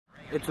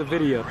It's a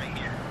video.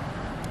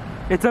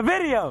 It's a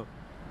video!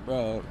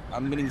 Bro,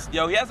 I'm getting.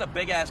 Yo, he has a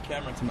big ass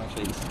camera to my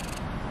face.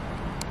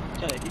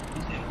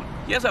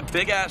 He has a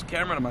big ass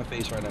camera to my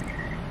face right now.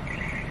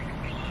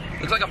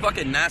 Looks like a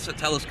fucking NASA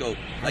telescope.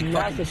 Like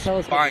NASA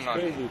telescope spying is on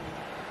crazy. me.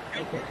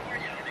 Okay.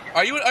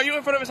 Are you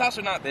in front of his house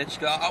or not,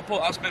 bitch?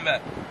 I'll spin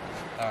back.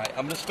 All right,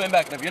 I'm gonna spin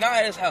back. And if you're not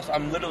at his house,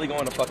 I'm literally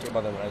going to fuck your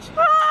mother when I see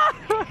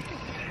you.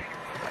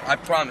 I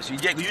promise you,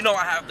 Diego. You know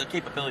I have the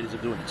capabilities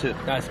of doing it too.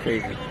 That's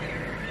crazy.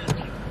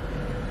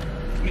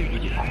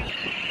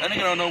 I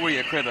think I don't know where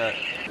your crib at.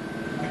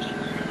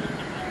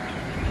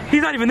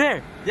 He's not even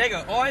there.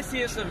 Diego, all I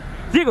see is some.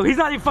 Diego, he's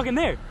not even fucking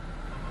there.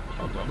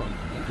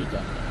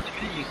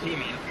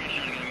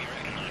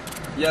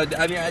 Yeah,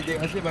 I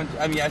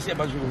see a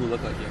bunch of people who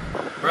look like you.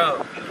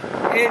 Bro,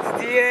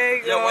 It's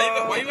Diego. yo,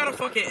 why you got a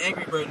fucking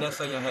Angry Bird nest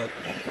on your head?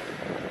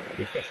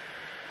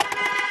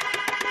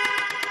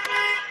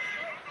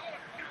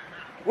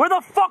 Where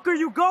the fuck are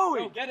you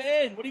going? Yo, get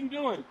in. What are you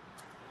doing?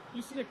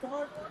 You see the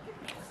car?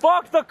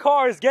 Fuck the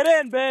cars. Get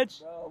in,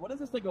 bitch. Bro, what is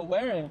this nigga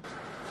wearing?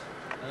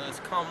 It's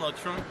calm look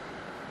trunk.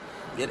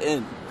 Get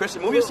in.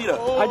 Christian, move your seat up.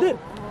 I did.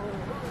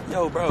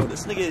 Yo, bro,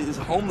 this nigga is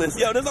homeless.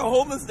 Yo, there's a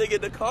homeless nigga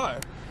in the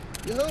car.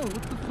 Yo, what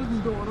the fuck is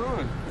going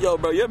on? Yo,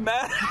 bro, you're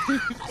mad?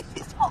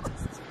 He's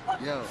homeless.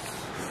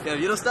 Yo,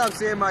 you don't stop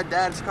saying my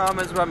dad's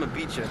comments, bro, I'm gonna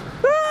beat you.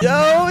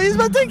 Yo, he's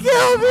about to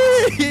kill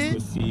me!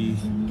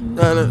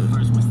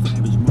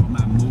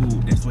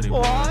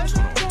 What?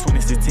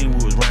 2016,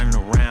 we was running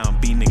around,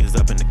 beat niggas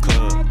up in the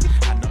club.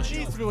 I know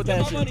she With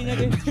that shit. Money,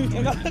 nigga.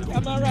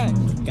 I'm alright.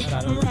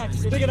 I'm alright.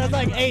 Nigga, that's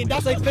like 8.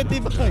 That's like 50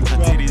 bucks. my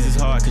titties is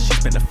hard cause she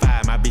spent the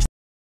 5. My bitch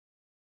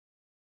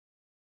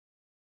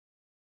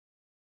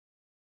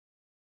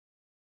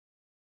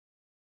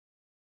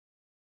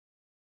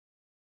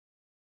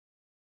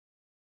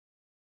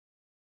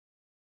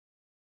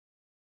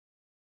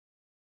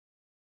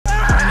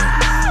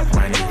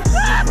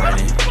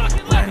running.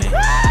 I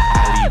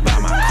leave by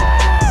my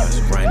cars,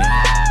 running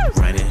by my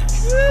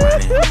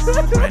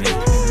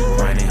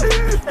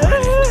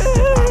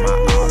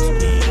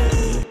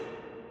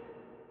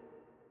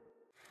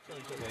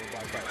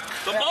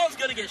arms. The ball's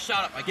gonna get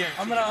shot up, I guarantee.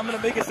 I'm gonna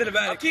make a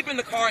cinematic. I'm keeping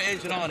the car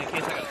engine on in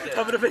case I got sick.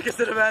 I'm gonna make a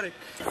cinematic.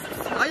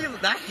 Why you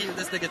vacuum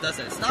this nigga does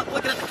it? Stop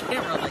looking at the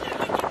camera like that.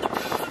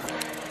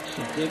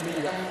 You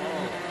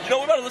know,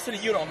 we're about to listen to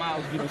you on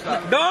Miles.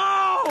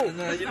 No!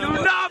 You Do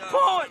not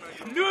pull it!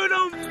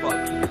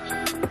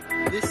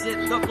 This shit.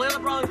 Stop playing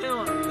LeBron's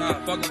Taylor.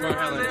 Nah, fuck LeBron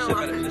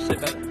Highland. This shit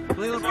better.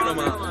 Play You know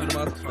LeBron's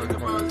Miles is fucking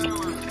Miles.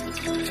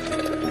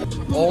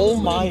 Oh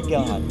my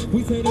god.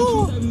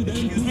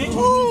 Excuse me?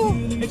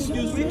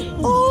 Excuse me?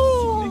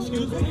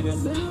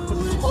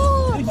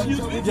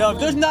 Excuse me? Yo, if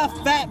there's not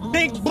fat,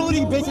 big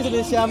booty bitches in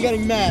this shit, I'm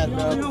getting mad,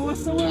 bro.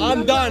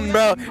 I'm done,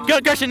 bro. Yo,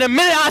 Christian, the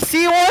minute I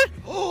see one,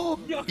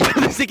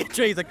 this nigga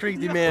Trey's a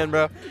crazy man,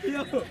 bro.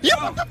 Yo,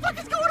 what the fuck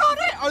is going on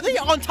here? Are they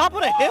on top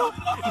of the hill?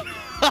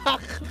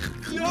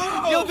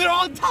 Yo, they're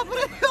on top of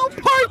the hill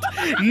parked.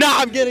 Nah,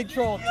 I'm getting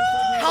trolled.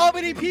 How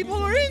many people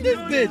are in this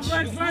bitch?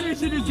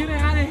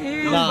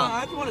 Nah.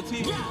 I just want to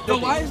see. Yo,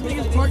 why is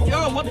niggas parked?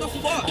 Yo, what the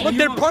fuck? Look,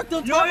 they're parked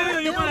on top of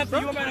the You hill, might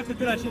have to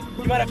do that shit.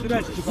 You might have to do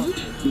that shit.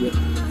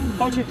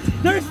 Okay.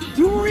 There's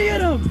 3 of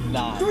them.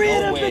 Nah, 3 of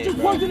no them way, bitches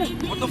bro. parked in it.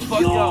 What the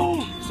fuck,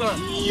 yo? Sir.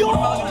 Yo.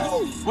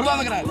 What am I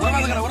looking at? What am I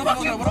looking at? What am I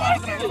looking at? What am I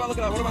looking at? What am I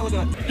looking at? What am I looking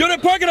at? Yo, they're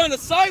parking on the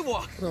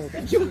sidewalk. Bro,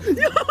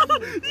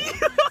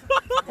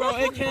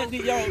 it can't be,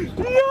 yo. I'm gonna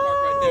park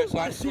right there, so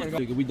I swear to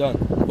God. We done.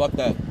 Fuck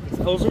that. It's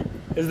over?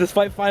 Is this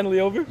fight finally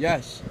over?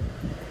 Yes.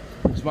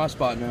 It's my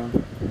spot now.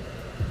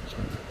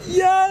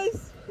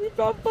 Yes! We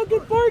found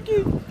fucking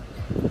parking!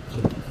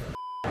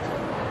 I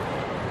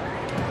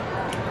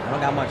don't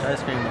got much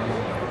ice cream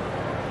anymore.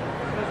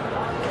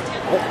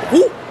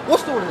 Oh, what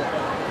store is that?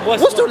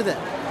 What store is that?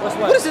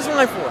 What is this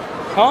line for?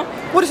 Huh?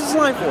 What is this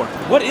line for?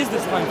 What is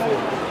this line for?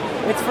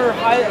 It's for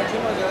high...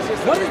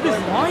 What is this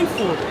line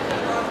for?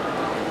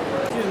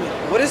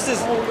 What is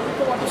this?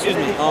 Excuse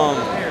me.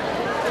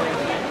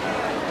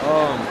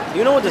 Do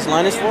you know what this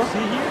line is for?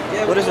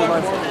 What is this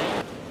line for?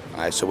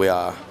 Alright, so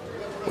we're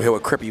here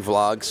with Crippy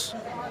Vlogs.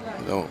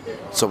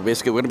 So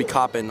basically we're gonna be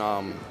copping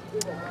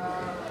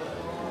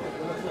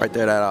right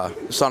there, that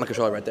Sonic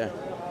controller right there.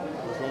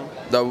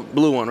 The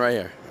blue one right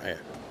here. Right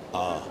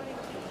here.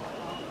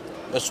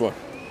 This one.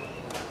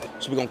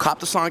 So we're gonna cop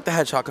the Sonic the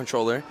Hedgehog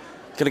controller.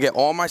 Gonna get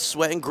all my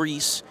sweat and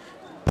grease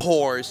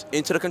pores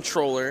into the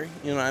controller.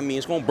 You know what I mean?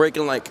 It's gonna break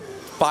in like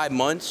 5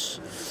 months.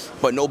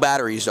 But no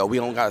batteries though. We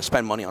don't gotta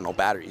spend money on no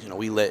batteries. You know,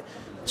 we lit.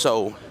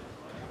 So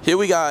here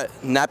we got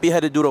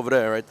nappy-headed dude over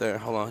there, right there.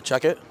 Hold on,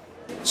 check it.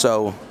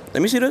 So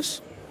let me see this.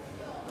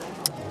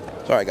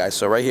 All right, guys.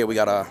 So right here we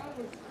got a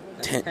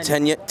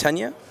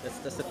Tenya.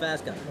 That's the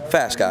fast guy.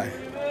 Fast guy.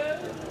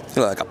 He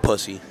look like a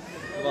pussy.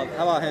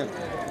 How about him?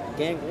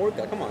 Gang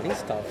workout. Come on,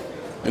 he's tough.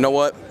 You know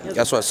what?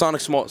 Guess what?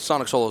 Sonic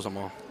solos them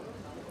all.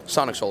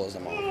 Sonic solos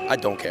them all. I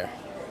don't care.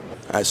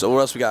 All right. So what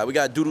else we got? We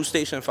got Doodoo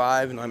Station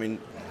 5. You know, I mean,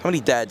 how many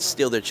dads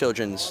steal their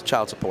children's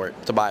child support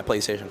to buy a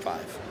PlayStation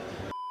 5?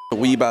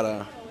 We about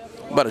to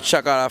About to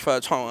check out our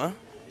first home, huh?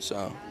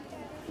 So,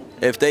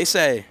 if they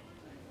say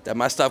that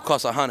my stuff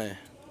costs $100,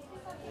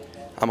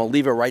 I'm gonna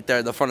leave it right there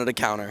at the front of the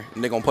counter,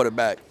 and they're gonna put it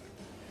back.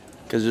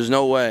 Cause there's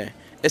no way.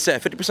 It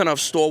said 50% off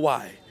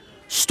store-wide.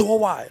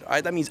 Store-wide, all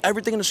right? That means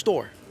everything in the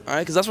store, all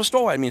right? Cause that's what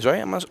store-wide means,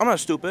 right? I'm not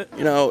stupid.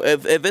 You know,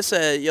 if it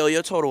said, yo,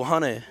 your total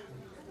 100,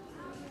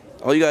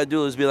 all you gotta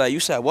do is be like,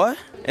 you said what?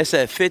 It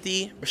said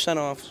 50%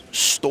 off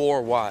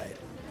store-wide.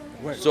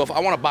 So if I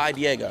wanna buy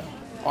Diego,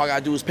 all I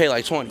gotta do is pay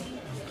like 20.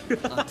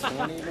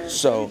 20?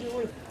 So,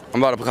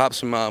 I'm about to cop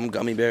some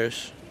gummy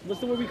bears. What's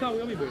the word we call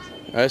gummy bears?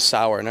 That's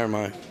sour, never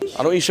mind.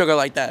 I don't eat sugar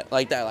like that.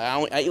 Like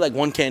I eat like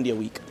one candy a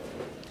week.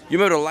 You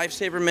remember the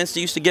Lifesaver mints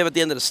they used to give at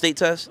the end of the state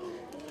test?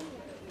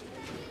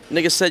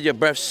 Niggas said your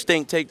breath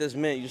stink, take this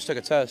mint, you just took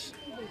a test.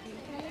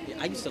 Yeah,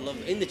 I used to love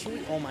it. In the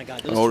Chewy, oh my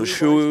god. Oh, the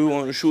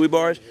Chewy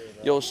bars?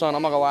 Yo, son,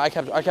 I'm not gonna lie, I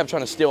kept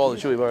trying to steal all the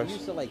Chewy bars. You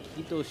used to like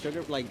keep those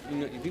sugar, like, you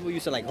know, people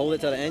used to like hold it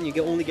to the end,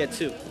 you only get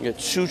 2. You get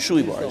 2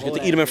 Chewy bars, you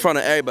get to eat them in front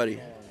of everybody.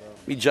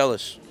 Be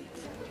jealous.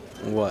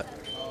 What?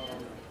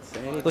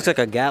 Looks like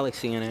a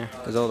galaxy in there,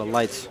 because all the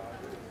lights.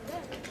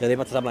 Yeah, they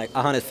about to stop like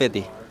 150.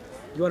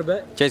 You wanna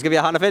bet? Chase, give me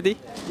 150?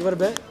 You wanna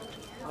bet?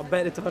 I'll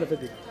bet it's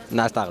 150.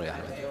 Nah, it's not really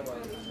 150.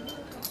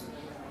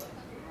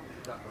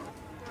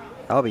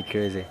 That would be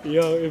crazy.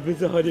 Yo, if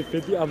it's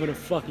 150, I'm gonna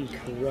fucking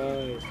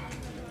cry.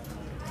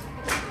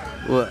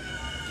 What?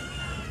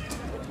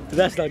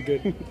 That's not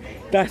good.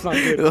 That's not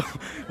good.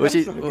 Wait,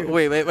 she, wait.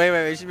 Wait a minute.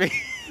 Wait a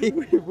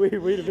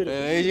minute.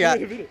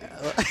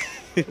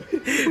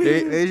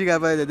 Maybe she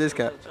got put in the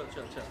discount.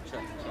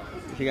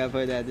 She got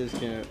put in that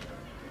discount.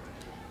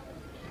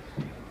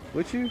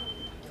 What you?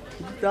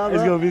 It's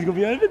gonna be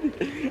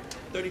 150.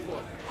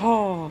 34.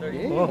 Oh,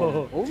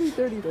 Oh, only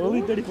 34.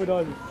 Only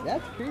 $34.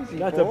 That's crazy.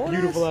 That's a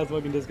beautiful ass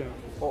fucking discount.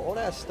 All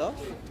that stuff.